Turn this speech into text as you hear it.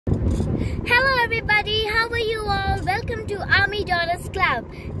everybody, how are you all? Welcome to Army Daughters Club.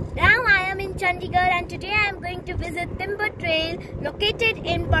 Now I am in Chandigarh and today I am going to visit Timber Trail located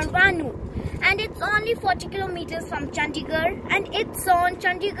in Parvanu, and it's only 40 kilometers from Chandigarh and it's on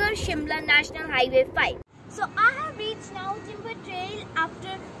Chandigarh-Shimla National Highway 5. So I have reached now Timber Trail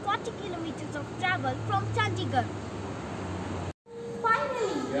after 40 kilometers of travel from Chandigarh.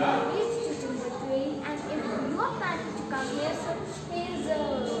 Finally, we have reached to Timber Trail, and if you are planning to come here, so here's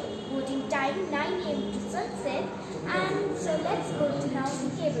boarding time 9 AM to sunset, and so let's go to now the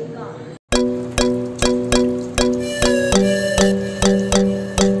cable car.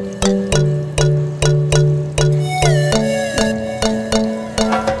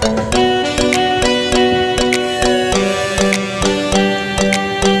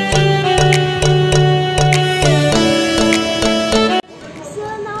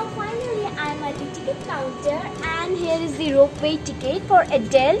 And here is the ropeway ticket. For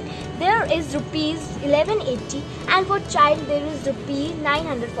adult there is rupees 1180 and for child there is rupees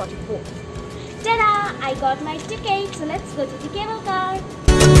 944. Ta-da! I got my ticket, so let's go to the cable car.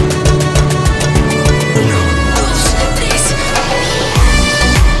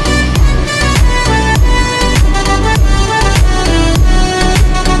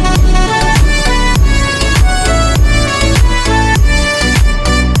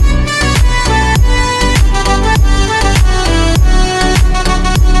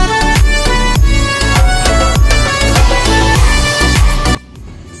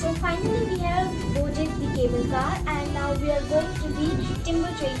 And now we are going to the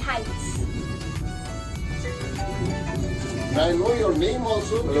Timber Trail Heights. May I know your name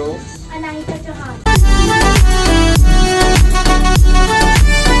also? Hello. Anahita Chauhan.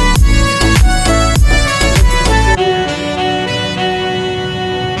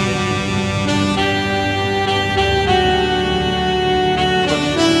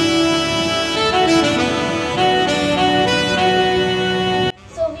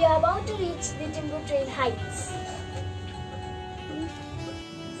 So we are about to reach the Timber Trail Heights.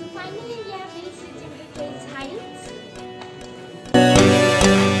 So finally we have reached the Timber Trail Heights.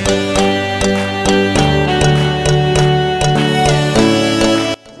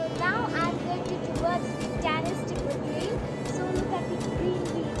 So now I'm going to towards the terrace Timber Trail. So look at the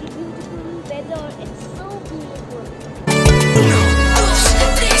greenery, the beautiful weather. It's so beautiful.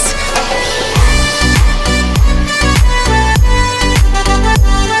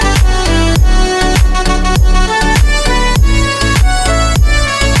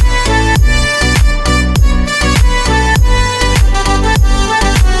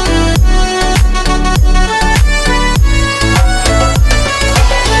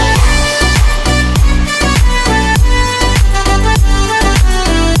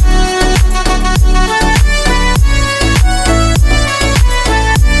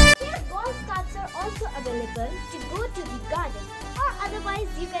 To go to the garden, or otherwise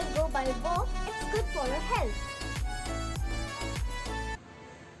you can go by walk. It's good for your health.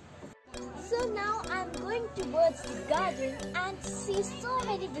 So now I'm going towards the garden and see so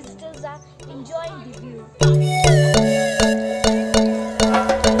many visitors are enjoying the view.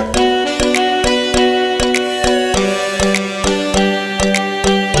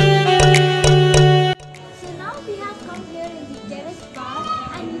 So now we have come here in the terrace park,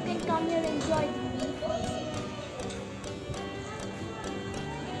 and you can come here and enjoy the view.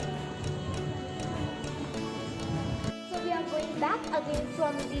 Going back again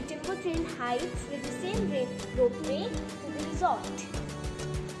from the Timber Trail Heights with the same ropeway to the resort.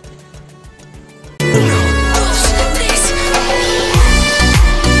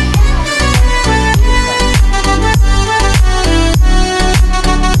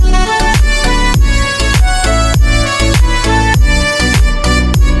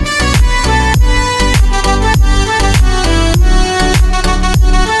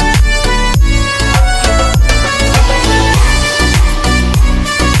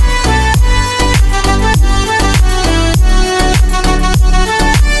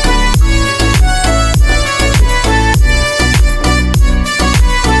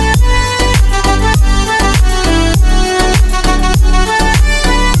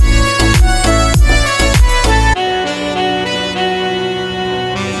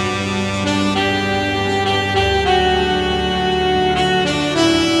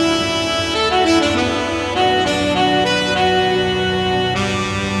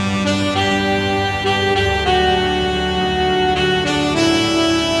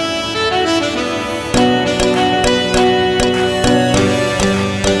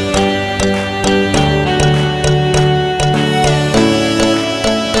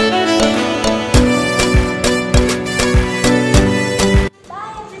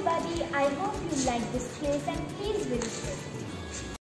 I hope you like this place and please visit it.